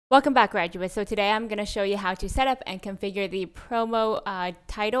Welcome back, graduates. So today I'm going to show you how to set up and configure the promo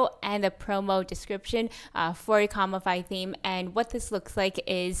title and the promo description for Ecomify theme. And what this looks like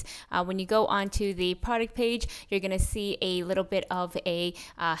is when you go onto the product page, you're going to see a little bit of a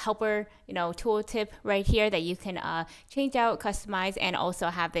helper, tool tip right here that you can change out, customize, and also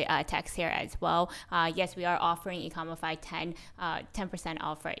have the text here as well. Yes, we are offering Ecomify 10%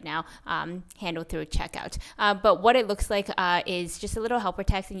 off right now, handled through checkout. But what it looks like is just a little helper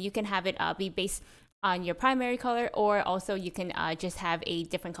text, and you can have it be based on your primary color, or also you can just have a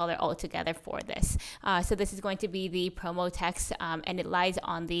different color altogether for this. So this is going to be the promo text, and it lies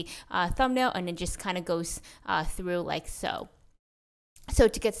on the thumbnail, and it just kind of goes through like so. So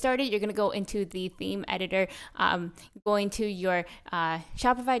to get started, you're going to go into the theme editor, go into your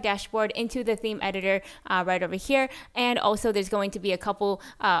Shopify dashboard, into the theme editor right over here. And also there's going to be a couple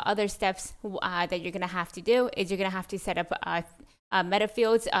other steps that you're going to have to do. Is you're going to have to set up meta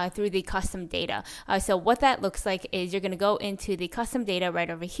fields through the custom data. So what that looks like is you're going to go into the custom data right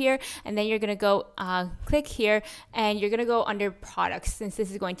over here, and then you're going to go click here, and you're going to go under products. Since this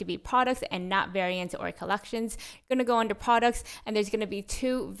is going to be products and not variants or collections, you're going to go under products, and there's going to be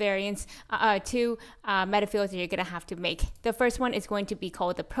two variants, two meta fields that you're going to have to make. The first one is going to be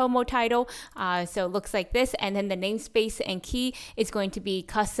called the promo title. So it looks like this, and then the namespace and key is going to be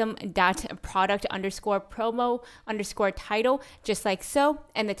custom.product_promo_title, just like so,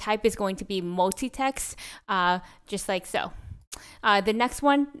 and the type is going to be multi-text, just like so. The next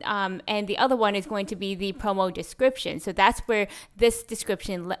one and the other one is going to be the promo description. So that's where this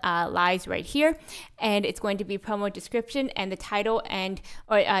description lies right here, and it's going to be promo description, and the title and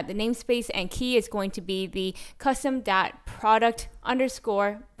the namespace and key is going to be the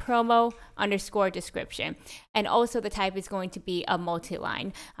custom.product_promo_description, and also the type is going to be a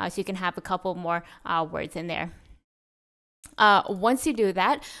multi-line, so you can have a couple more words in there. Once you do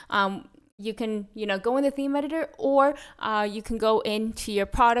that, you can, go in the theme editor, or you can go into your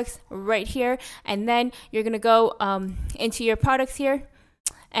products right here, and then you're going to go into your products here.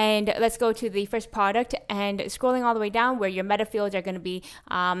 And let's go to the first product, and scrolling all the way down where your meta fields are going to be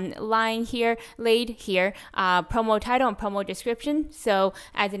laid here, promo title and promo description. So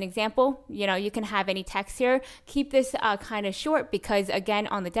as an example, you can have any text here. Keep this kind of short, because again,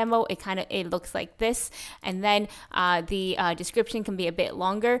 on the demo, it looks like this. And then the description can be a bit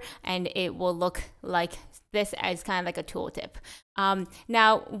longer, and it will look like this as kind of like a tooltip.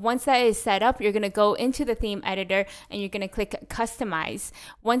 Now, once that is set up, you're going to go into the theme editor, and you're going to click customize.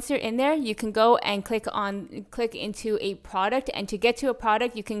 Once you're in there, you can go and click into a product, and to get to a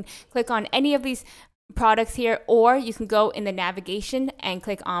product, you can click on any of these products here, or you can go in the navigation and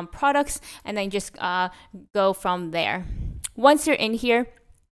click on products, and then just go from there. Once you're in here,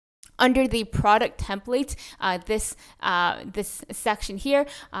 under the product template, this section here,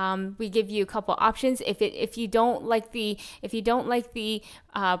 we give you a couple options. If you don't like the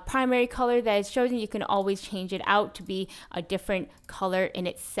primary color that is chosen, you can always change it out to be a different color in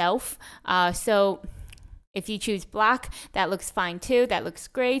itself. So if you choose black, that looks fine too. That looks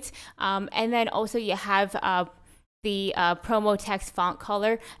great. And then also you have the promo text font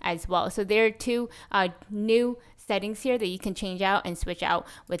color as well. So there are two new settings here that you can change out and switch out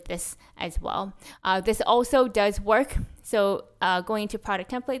with this as well. This also does work. So going to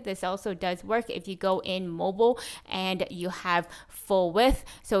product template, this also does work if you go in mobile and you have full width.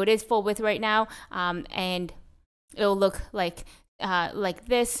 So it is full width right now, and it'll look like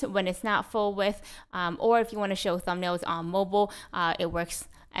this when it's not full width, or if you want to show thumbnails on mobile, it works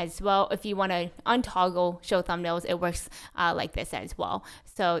as well. If you want to untoggle show thumbnails, it works like this as well.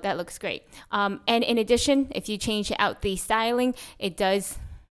 So that looks great. And in addition, if you change out the styling, it does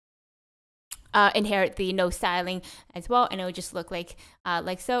inherit the no styling as well, and it will just look like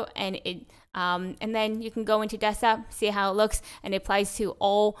so. And then you can go into desktop, see how it looks, and it applies to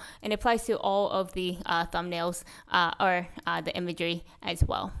all of the thumbnails or the imagery as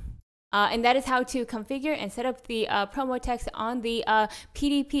well. And that is how to configure and set up the promo text on the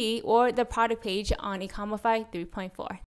PDP or the product page on Ecomify 3.4.